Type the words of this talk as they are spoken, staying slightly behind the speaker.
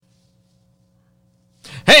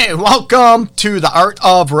Hey, welcome to the Art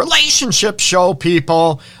of Relationship show,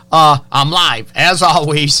 people. I'm live, as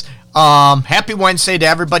always. Happy Wednesday to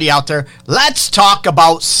everybody out there. Let's talk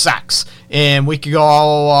about sex. And we could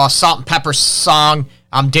go Salt and Pepper song,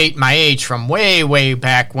 I'm dating my age, from way, way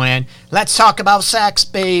back when. Let's talk about sex,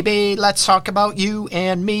 baby. Let's talk about you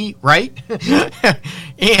and me, right?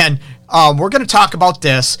 And we're going to talk about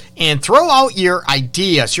this and throw out your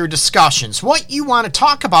ideas, your discussions, what you want to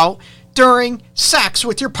talk about during sex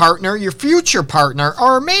with your partner, your future partner,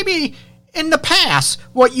 or maybe in the past,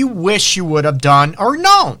 what you wish you would have done or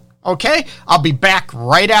known. Okay? I'll be back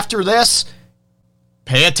right after this.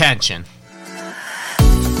 Pay attention.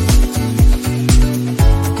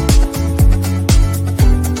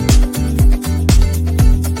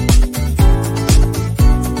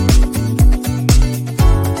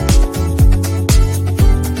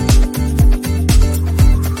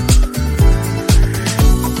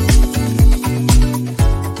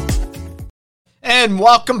 And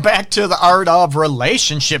welcome back to the Art of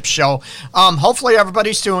Relationship show. Hopefully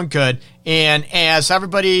everybody's doing good. And as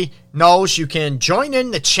everybody knows, you can join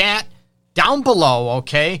in the chat down below,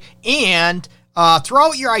 okay? And throw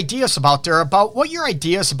out your ideas about what your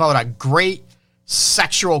ideas about a great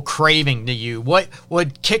sexual craving to you. What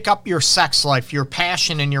would kick up your sex life, your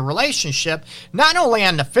passion in your relationship, not only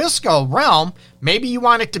on the physical realm, maybe you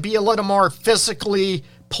want it to be a little more physically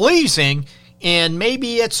pleasing, and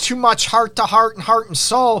maybe it's too much heart to heart and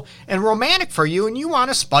soul and romantic for you, and you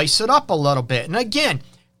want to spice it up a little bit. And again,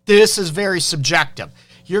 this is very subjective.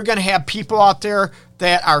 You're going to have people out there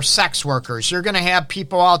that are sex workers. You're going to have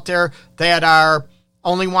people out there that are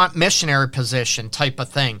only want missionary position type of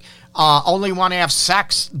thing. Only want to have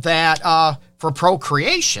sex that for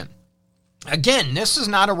procreation. Again, this is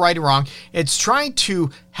not a right or wrong. It's trying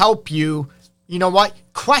to help you, you know what,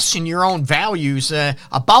 question your own values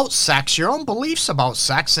about sex, your own beliefs about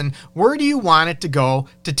sex, and where do you want it to go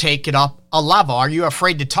to take it up a level? Are you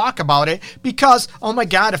afraid to talk about it because, oh my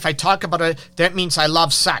God, if I talk about it, that means I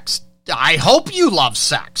love sex? I hope you love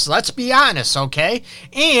sex. Let's be honest, okay?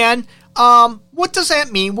 And what does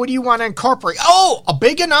that mean? What do you want to incorporate? Oh, a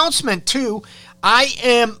big announcement too. I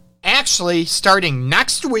am actually starting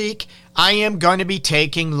next week. I am going to be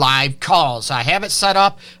taking live calls. I have it set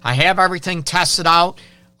up. I have everything tested out.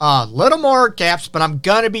 Little more gaps, but I'm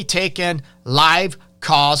going to be taking live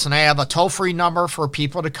calls, and I have a toll-free number for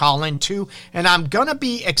people to call into, and I'm going to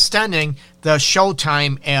be extending the show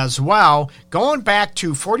time as well, going back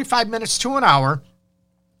to 45 minutes to an hour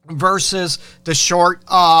versus the short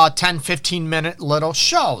 10, 15-minute little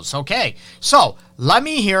shows. Okay, so let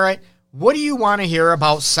me hear it. What do you want to hear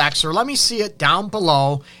about sex? Or let me see it down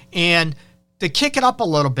below. And to kick it up a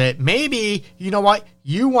little bit, maybe, you know what,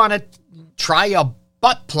 you want to try a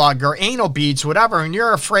butt plug or anal beads, whatever, and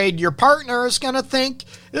you're afraid your partner is going to think,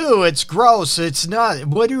 ooh, it's gross, it's not.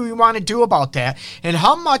 What do we want to do about that? And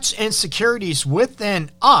how much insecurities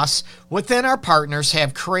within us, within our partners,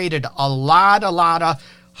 have created a lot of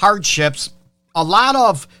hardships, a lot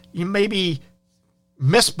of maybe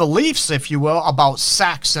misbeliefs, if you will, about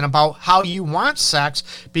sex and about how you want sex,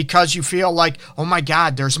 because you feel like, oh my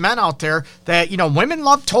God, there's men out there that, you know, women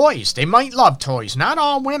love toys. They might love toys. Not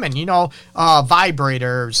all women, you know,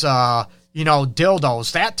 vibrators, you know,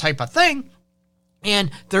 dildos, that type of thing. And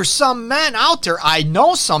there's some men out there, I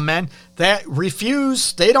know some men that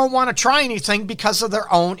refuse, they don't want to try anything because of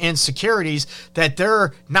their own insecurities, that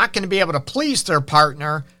they're not going to be able to please their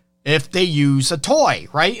partner if they use a toy,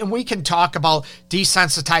 right? And we can talk about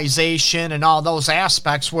desensitization and all those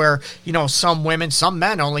aspects where, you know, some women, some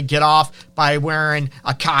men only get off by wearing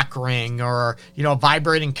a cock ring or, you know,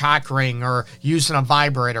 vibrating cock ring or using a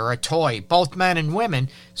vibrator or a toy, both men and women.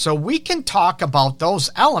 So we can talk about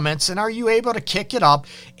those elements, and are you able to kick it up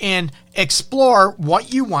and explore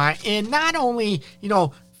what you want, and not only, you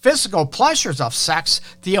know, physical pleasures of sex,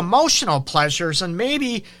 the emotional pleasures, and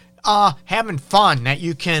maybe having fun that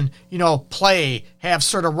you can, you know, play, have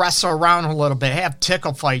sort of wrestle around a little bit, have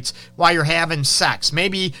tickle fights while you're having sex.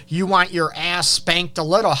 Maybe you want your ass spanked a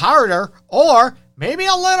little harder, or maybe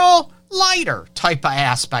a little lighter type of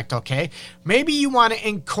aspect, okay? Maybe you want to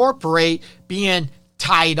incorporate being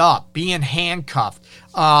tied up, being handcuffed.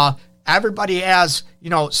 Everybody has, you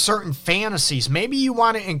know, certain fantasies. Maybe you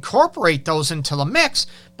want to incorporate those into the mix.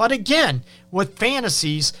 But again, with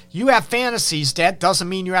fantasies, you have fantasies. That doesn't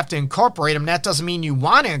mean you have to incorporate them. That doesn't mean you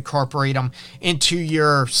want to incorporate them into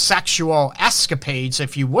your sexual escapades,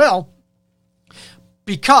 if you will.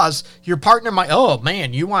 Because your partner might, oh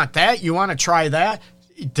man, you want that? You want to try that?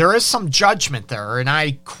 There is some judgment there. And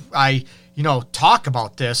I talk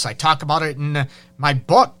about this. I talk about it in my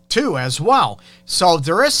book, too as well. So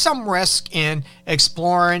there is some risk in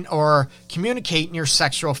exploring or communicating your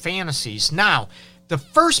sexual fantasies. Now, the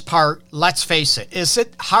first part, let's face it, is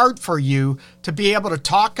it hard for you to be able to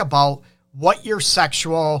talk about what your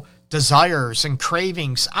sexual desires and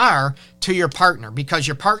cravings are to your partner? Because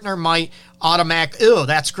your partner might automatically, ew,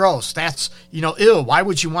 that's gross. That's, ew, why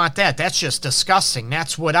would you want that? That's just disgusting.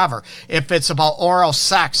 That's whatever. If it's about oral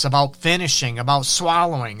sex, about finishing, about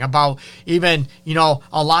swallowing, about even,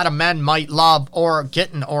 a lot of men might love or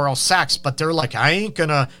getting oral sex, but they're like, I ain't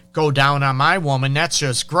gonna go down on my woman. That's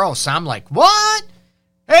just gross. I'm like, what?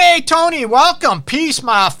 Hey, Tony, welcome. Peace,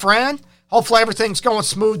 my friend. Hopefully everything's going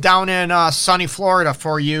smooth down in sunny Florida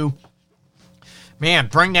for you. Man,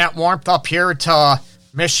 bring that warmth up here to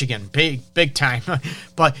Michigan, big time.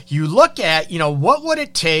 But you look at, what would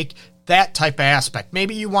it take, that type of aspect?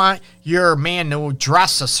 Maybe you want your man to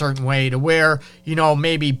dress a certain way, to wear,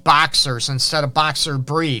 maybe boxers instead of boxer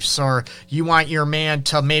briefs, or you want your man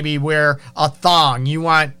to maybe wear a thong. You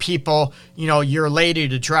want people, your lady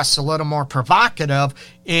to dress a little more provocative,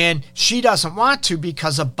 and she doesn't want to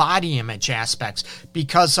because of body image aspects,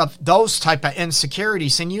 because of those type of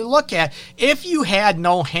insecurities. And you look at, if you had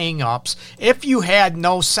no hang-ups, if you had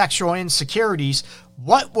no sexual insecurities,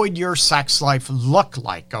 what would your sex life look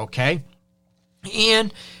like, okay?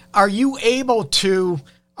 And are you able to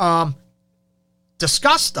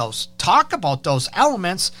discuss those, talk about those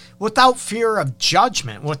elements without fear of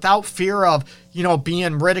judgment, without fear of,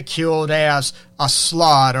 being ridiculed as a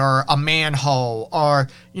slut or a manhole or,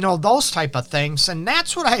 those type of things? And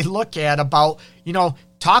that's what I look at about,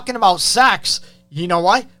 talking about sex. You know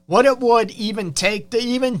what it would even take to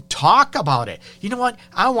even talk about it. You know what?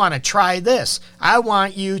 I want to try this. I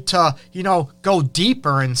want you to, go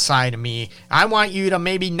deeper inside of me. I want you to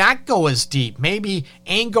maybe not go as deep, maybe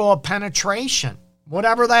angle of penetration,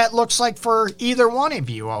 whatever that looks like for either one of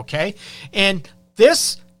you, okay? And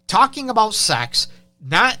this, talking about sex,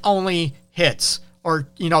 not only hits or,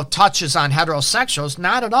 touches on heterosexuals,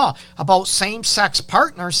 not at all. About same-sex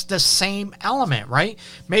partners, the same element, right?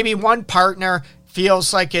 Maybe one partner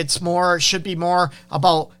feels like should be more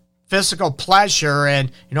about physical pleasure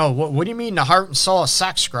and, what do you mean the heart and soul of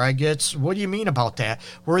sex, Greg? What do you mean about that?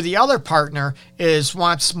 Where the other partner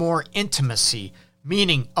wants more intimacy,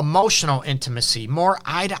 meaning emotional intimacy, more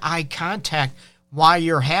eye-to-eye contact while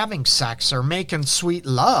you're having sex or making sweet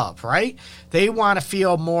love, right? They want to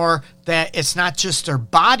feel more that it's not just their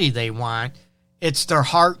body they want, it's their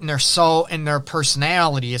heart and their soul and their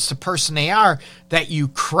personality. It's the person they are that you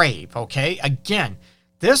crave, okay? Again,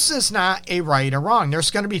 this is not a right or wrong. There's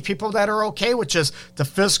going to be people that are okay with just the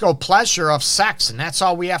physical pleasure of sex, and that's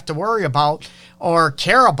all we have to worry about or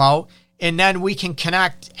care about, and then we can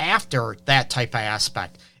connect after that type of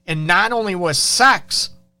aspect. And not only with sex,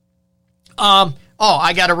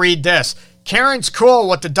 I got to read this. Karen's cool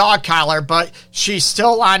with the dog collar, but she's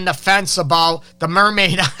still on the fence about the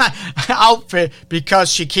mermaid outfit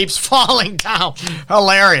because she keeps falling down.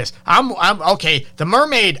 Hilarious. I'm okay. The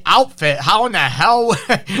mermaid outfit, how in the hell?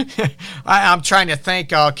 I'm trying to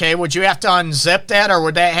think. Okay, would you have to unzip that, or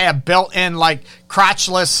would that have built-in like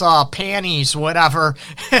crotchless panties, whatever,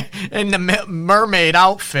 in the mermaid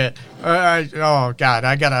outfit? Oh God,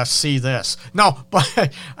 I gotta see this. No,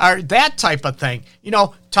 but that type of thing.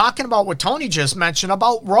 Talking about what Tony just mentioned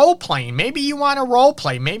about role playing. Maybe you want to role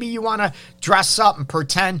play. Maybe you want to dress up and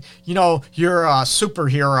pretend, you're a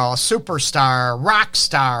superhero, a superstar, a rock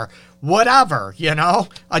star, whatever,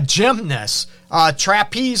 a gymnast, a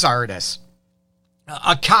trapeze artist,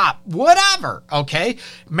 a cop, whatever, okay?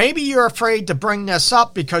 Maybe you're afraid to bring this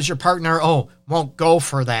up because your partner, won't go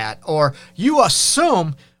for that. Or you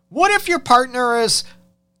assume, what if your partner is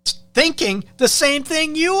thinking the same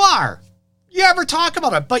thing you are? You ever talk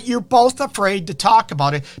about it, but you're both afraid to talk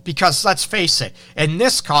about it because, let's face it, in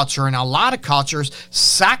this culture and a lot of cultures,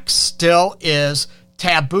 sex still is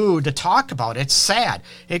taboo to talk about. It's sad.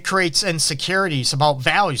 It creates insecurities about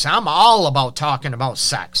values. I'm all about talking about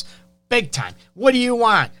sex. Big time. What do you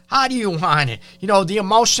want? How do you want it? The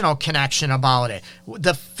emotional connection about it.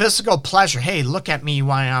 The physical pleasure. Hey, look at me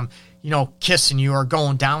while I'm, kissing you or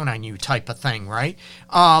going down on you type of thing, right?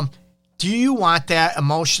 Do you want that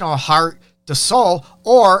emotional heart to soul,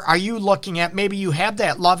 or are you looking at maybe you have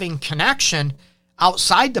that loving connection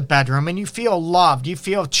outside the bedroom and you feel loved, you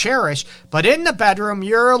feel cherished, but in the bedroom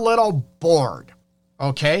you're a little bored,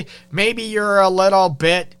 okay? Maybe you're a little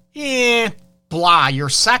bit, blah, your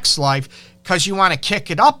sex life, because you want to kick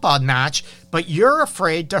it up a notch, but you're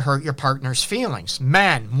afraid to hurt your partner's feelings.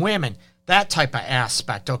 Men, women, that type of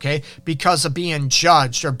aspect, okay? Because of being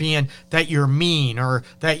judged or being that you're mean or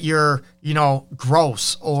that you're,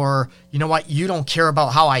 gross or, you don't care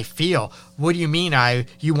about how I feel. What do you mean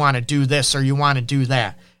you want to do this or you want to do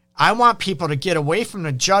that? I want people to get away from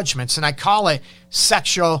the judgments, and I call it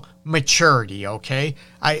sexual maturity, okay?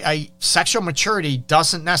 Sexual maturity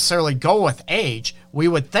doesn't necessarily go with age. We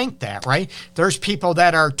would think that, right? There's people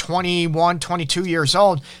that are 21, 22 years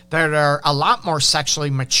old that are a lot more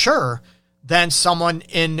sexually mature than someone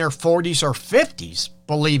in their 40s or 50s,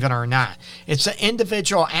 believe it or not. It's an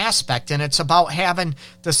individual aspect, and it's about having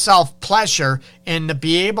the self-pleasure and to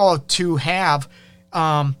be able to have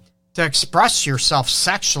to express yourself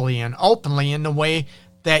sexually and openly in the way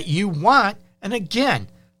that you want. And again,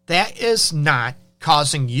 that is not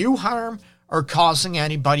causing you harm or causing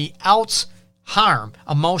anybody else harm,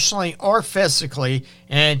 emotionally or physically.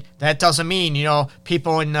 And that doesn't mean,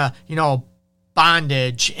 people in the,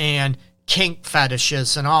 bondage and kink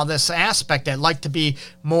fetishes and all this aspect that like to be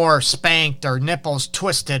more spanked or nipples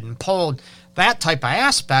twisted and pulled, that type of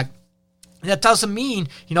aspect. That doesn't mean,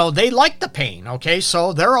 they like the pain, okay?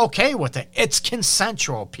 So they're okay with it. It's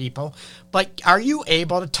consensual, people. But are you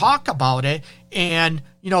able to talk about it and,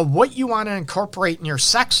 what you want to incorporate in your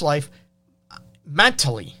sex life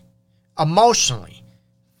mentally, emotionally,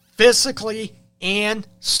 physically, and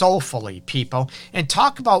soulfully, people? And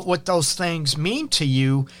talk about what those things mean to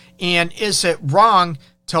you, and is it wrong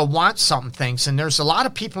to want some things? And there's a lot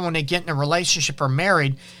of people when they get in a relationship or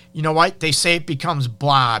married, you know what? They say it becomes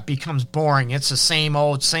blah, it becomes boring. It's the same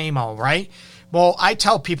old, right? Well, I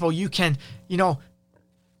tell people you can, you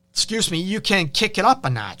can kick it up a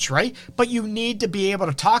notch, right? But you need to be able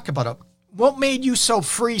to talk about it. What made you so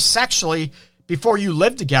free sexually before you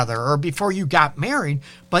lived together or before you got married?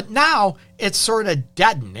 But now it's sort of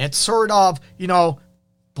deadened. It's sort of,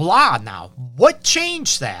 blah now. What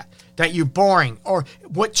changed that you're boring? Or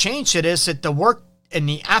what changed it is that the work and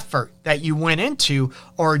the effort that you went into,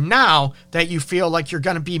 or now that you feel like you're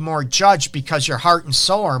going to be more judged because your heart and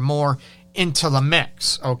soul are more into the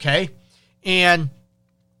mix, okay? And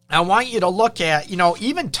I want you to look at,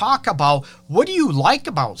 even talk about what do you like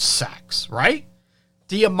about sex, right?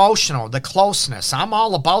 The emotional, the closeness. I'm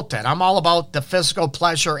all about that. I'm all about the physical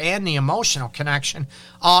pleasure and the emotional connection,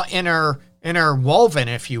 interwoven,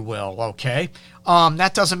 if you will, okay?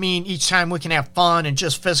 That doesn't mean each time we can have fun and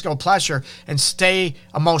just physical pleasure and stay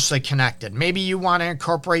emotionally connected. Maybe you want to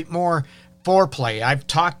incorporate more foreplay. I've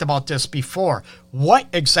talked about this before. What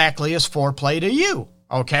exactly is foreplay to you,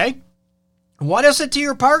 okay? What is it to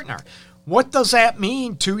your partner? What does that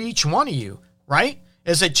mean to each one of you, right?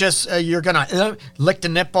 Is it just you're going to lick the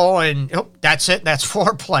nipple and that's it? That's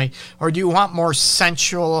foreplay. Or do you want more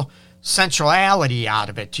sensuality out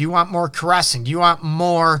of it? Do you want more caressing? Do you want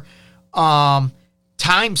more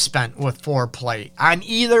time spent with foreplay on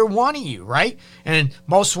either one of you, right? And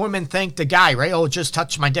most women think the guy, right? Oh, just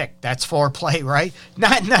touch my dick. That's foreplay, right?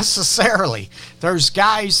 Not necessarily. There's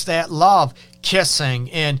guys that love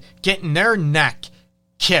kissing and getting their neck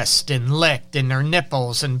kissed and licked and their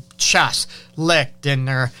nipples and chest licked and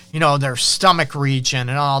their stomach region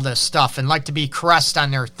and all this stuff, and like to be caressed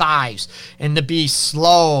on their thighs and to be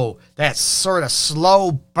slow, that sort of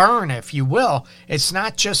slow burn, if you will. It's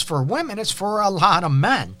not just for women, it's for a lot of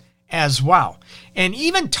men as well. And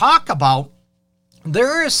even talk about,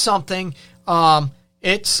 there is something, I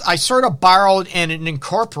sort of borrowed and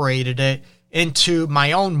incorporated it into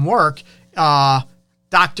my own work.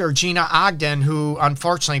 Dr. Gina Ogden, who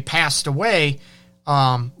unfortunately passed away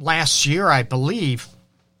last year, I believe,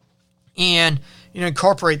 and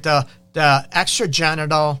incorporate the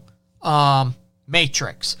extragenital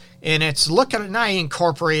matrix. And it's looking, and I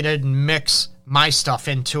incorporated and mix my stuff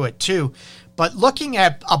into it too. But looking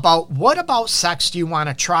at what about sex do you want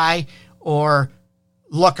to try or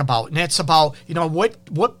look about? And it's about,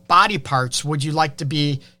 what body parts would you like to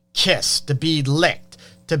be kissed, to be licked,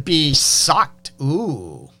 to be sucked?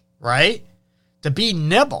 Ooh, right? To be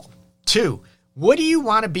nibbled, too. What do you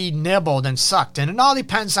want to be nibbled and sucked? And it all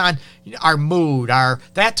depends on our mood,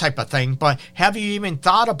 that type of thing. But have you even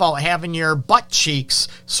thought about having your butt cheeks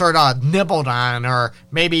sort of nibbled on, or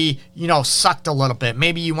maybe, sucked a little bit?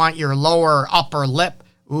 Maybe you want your lower upper lip,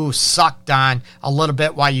 sucked on a little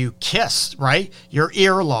bit while you kiss, right? Your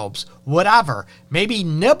earlobes, whatever. Maybe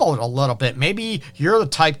nibbled a little bit. Maybe you're the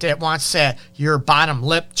type that wants your bottom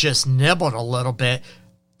lip just nibbled a little bit.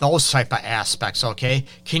 Those type of aspects, okay?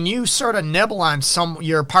 Can you sort of nibble on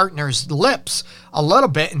your partner's lips a little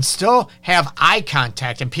bit and still have eye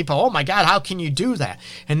contact? And people, oh my God, how can you do that?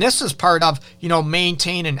 And this is part of,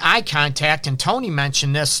 maintaining eye contact. And Tony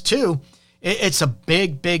mentioned this too, It's a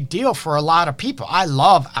big, big deal for a lot of people. I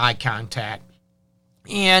love eye contact.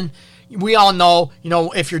 And we all know,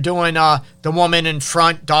 if you're doing the woman in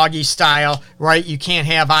front doggy style, right, you can't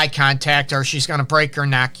have eye contact or she's going to break her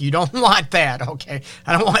neck. You don't want that, okay?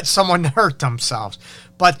 I don't want someone to hurt themselves.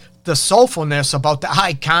 But the soulfulness about the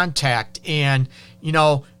eye contact and,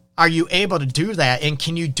 are you able to do that? And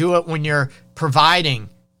can you do it when you're providing,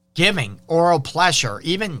 giving, oral pleasure,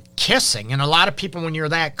 even kissing? And a lot of people, when you're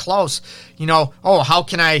that close, oh, how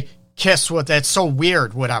can I kiss with that's so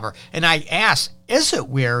weird, whatever. And I ask, is it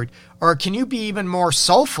weird? Or can you be even more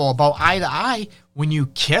soulful about eye to eye when you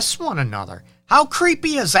kiss one another? How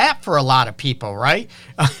creepy is that for a lot of people, right?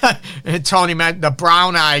 And Tony meant the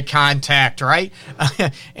brown eye contact, right?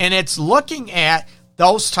 And it's looking at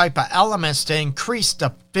those type of elements to increase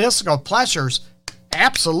the physical pleasures,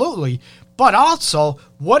 absolutely. But also,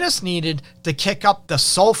 what is needed to kick up the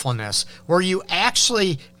soulfulness, where you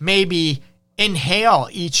actually maybe inhale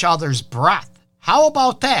each other's breath. How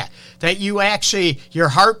about that? That you actually, your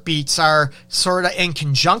heartbeats are sort of in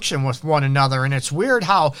conjunction with one another. And it's weird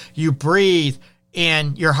how you breathe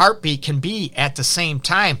and your heartbeat can be at the same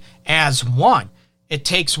time as one. It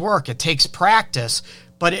takes work, it takes practice,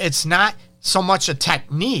 but it's not so much a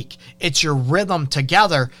technique. It's your rhythm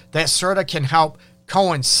together that sort of can help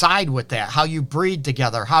coincide with that. How you breathe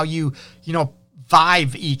together, how you,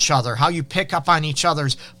 vibe each other, how you pick up on each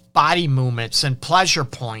other's body movements and pleasure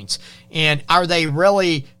points. And are they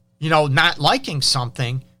really, not liking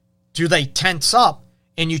something? Do they tense up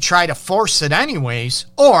and you try to force it anyways?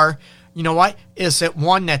 Or, is it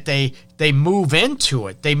one that they move into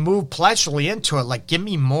it? They move pleasurably into it. Like, give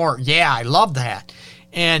me more. Yeah, I love that.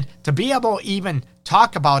 And to be able to even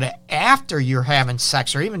talk about it after you're having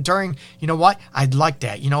sex, or even during, I'd like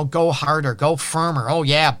that, go harder, go firmer. Oh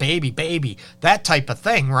yeah, baby, that type of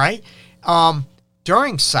thing, right?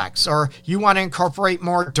 During sex, or you want to incorporate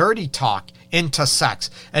more dirty talk into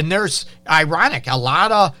sex. And there's, ironic, a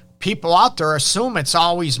lot of people out there assume it's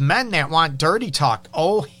always men that want dirty talk.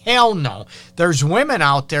 Oh, hell no. There's women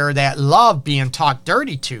out there that love being talked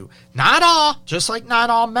dirty to. Not all, just like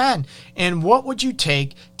not all men. And what would you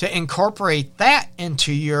take to incorporate that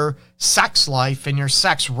into your sex life and your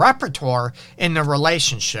sex repertoire in the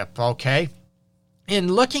relationship, okay?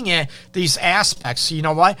 In looking at these aspects,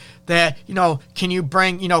 that, can you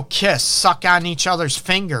bring, kiss, suck on each other's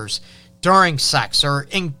fingers during sex, or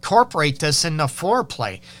incorporate this in the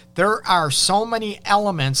foreplay? There are so many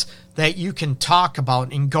elements that you can talk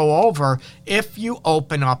about and go over if you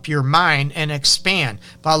open up your mind and expand.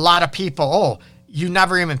 But a lot of people, you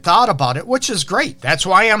never even thought about it, which is great. That's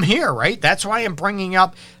why I'm here, right? That's why I'm bringing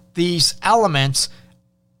up these elements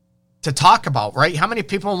to talk about, right? How many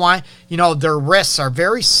people want, their wrists are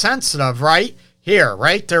very sensitive, right? Here,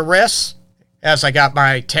 right? Their wrists, as I got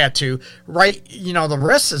my tattoo, right? The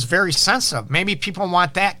wrist is very sensitive. Maybe people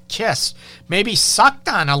want that kissed, maybe sucked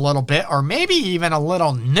on a little bit, or maybe even a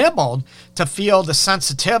little nibbled to feel the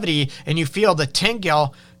sensitivity, and you feel the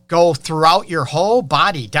tingle go throughout your whole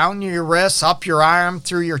body, down your wrists, up your arm,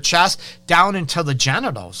 through your chest, down into the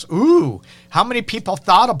genitals. Ooh, how many people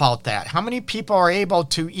thought about that? How many people are able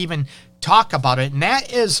to even talk about it? And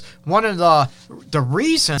that is one of the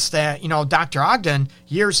reasons that, Dr. Ogden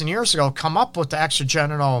years and years ago come up with the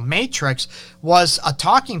extragenital matrix, was a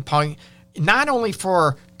talking point, not only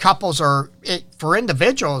for couples or for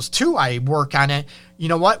individuals too. I work on it.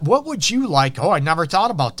 What would you like? Oh, I never thought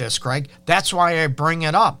about this, Greg. That's why I bring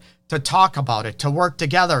it up, to talk about it, to work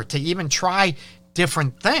together, to even try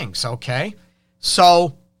different things, okay?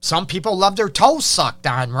 So some people love their toes sucked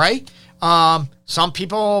on, right? Some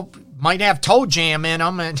people might have toe jam in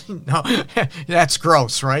them, and no, that's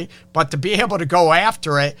gross, right? But to be able to go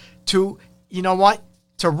after it, to,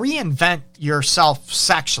 to reinvent yourself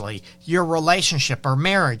sexually, your relationship or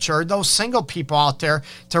marriage, or those single people out there,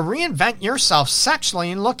 to reinvent yourself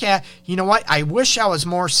sexually and look at, I wish I was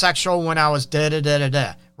more sexual when I was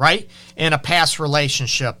da-da-da-da-da, right? In a past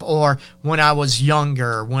relationship, or when I was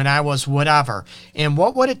younger, when I was whatever. And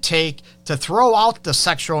what would it take to throw out the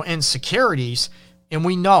sexual insecurities? And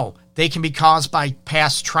we know they can be caused by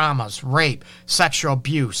past traumas, rape, sexual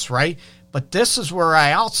abuse, right? But this is where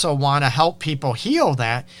I also want to help people heal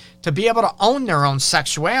that, to be able to own their own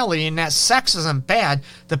sexuality, and that sex isn't bad.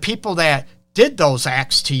 The people that did those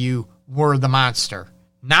acts to you were the monster,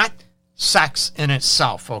 not sex in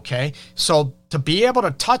itself, okay? So to be able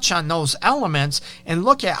to touch on those elements and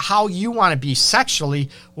look at how you want to be sexually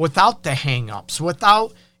without the hang-ups,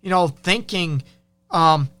 without, thinking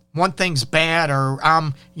one thing's bad, or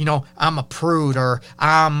I'm a prude, or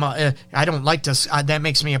I don't like this, that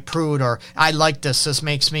makes me a prude, or I like this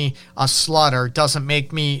makes me a slut, or doesn't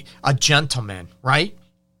make me a gentleman, right?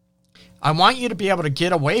 I want you to be able to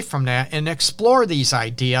get away from that and explore these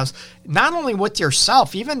ideas, not only with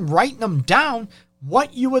yourself, even writing them down,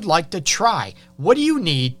 what you would like to try. What do you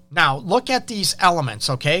need? Now, look at these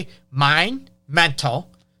elements, okay? Mind,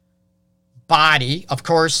 mental, body, of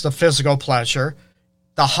course, the physical pleasure,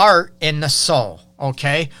 the heart, and the soul,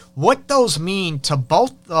 okay? What those mean to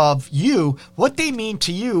both of you, what they mean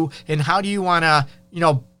to you, and how do you want to,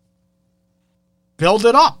 build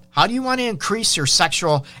it up? How do you want to increase your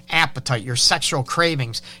sexual appetite, your sexual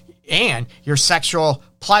cravings, and your sexual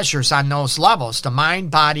pleasures on those levels, the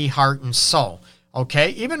mind, body, heart, and soul? Okay,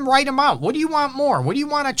 even write them out. What do you want more? What do you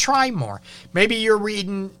want to try more? Maybe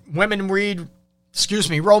women read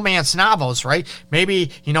romance novels, right?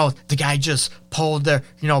 Maybe, the guy just pulled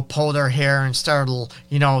her hair and started,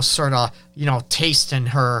 tasting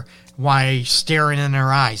her while staring in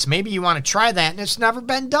her eyes. Maybe you want to try that and it's never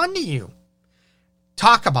been done to you.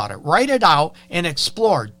 Talk about it, write it out, and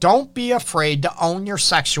explore. Don't be afraid to own your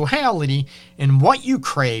sexuality and what you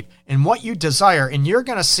crave and what you desire. And you're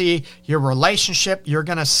going to see your relationship, you're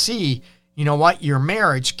going to see, your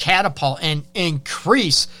marriage catapult and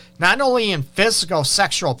increase, not only in physical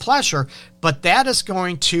sexual pleasure, but that is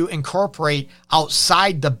going to incorporate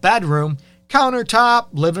outside the bedroom, countertop,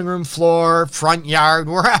 living room floor, front yard,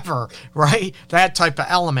 wherever, right? That type of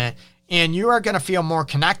element. And you are going to feel more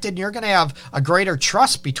connected. You're going to have a greater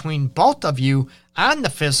trust between both of you on the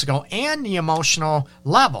physical and the emotional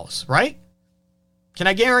levels, right? Can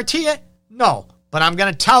I guarantee it? No. But I'm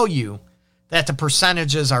going to tell you that the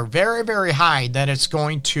percentages are very, very high that it's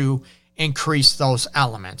going to increase those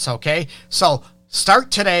elements, okay? So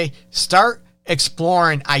start today. Start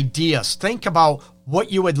exploring ideas. Think about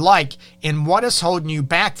what you would like and what is holding you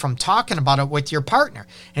back from talking about it with your partner.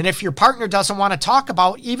 And if your partner doesn't want to talk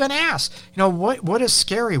about, even ask, what is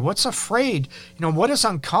scary? What's afraid? What is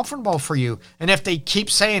uncomfortable for you? And if they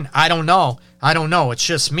keep saying, I don't know, it's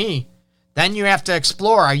just me, then you have to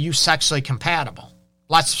explore, are you sexually compatible?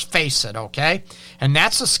 Let's face it, okay? And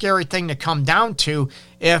that's a scary thing to come down to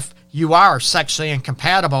if you are sexually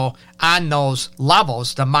incompatible on those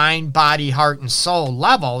levels, the mind, body, heart, and soul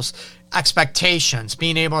levels. Expectations,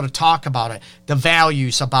 being able to talk about it, the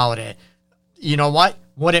values about it,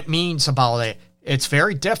 what it means about it. It's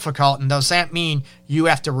very difficult. And does that mean you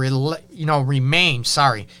have to remain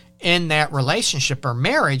in that relationship or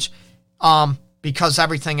marriage because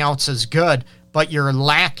everything else is good, but you're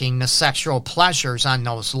lacking the sexual pleasures on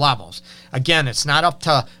those levels? Again, it's not up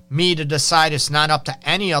to me to decide. It's not up to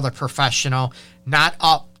any other professional, not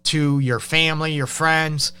up to your family, your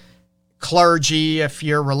friends, clergy, if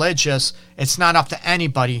you're religious. It's not up to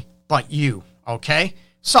anybody but you, okay?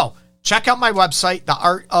 So check out my website,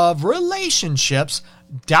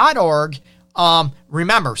 theartofrelationships.org.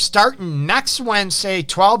 Remember, starting next Wednesday,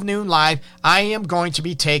 12 noon live, I am going to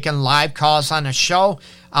be taking live calls on the show.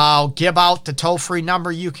 I'll give out the toll-free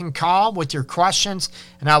number you can call with your questions,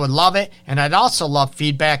 and I would love it. And I'd also love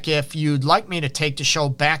feedback if you'd like me to take the show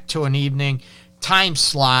back to an evening time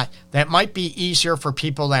slot that might be easier for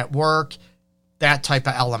people that work, that type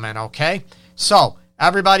of element, okay? So,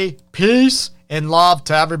 everybody, peace and love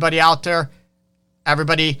to everybody out there.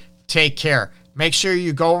 Everybody, take care. Make sure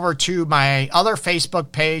you go over to my other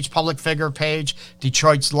Facebook page, public figure page,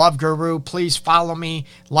 Detroit's Love Guru. Please follow me,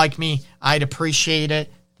 like me. I'd appreciate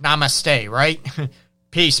it. Namaste, right?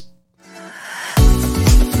 Peace.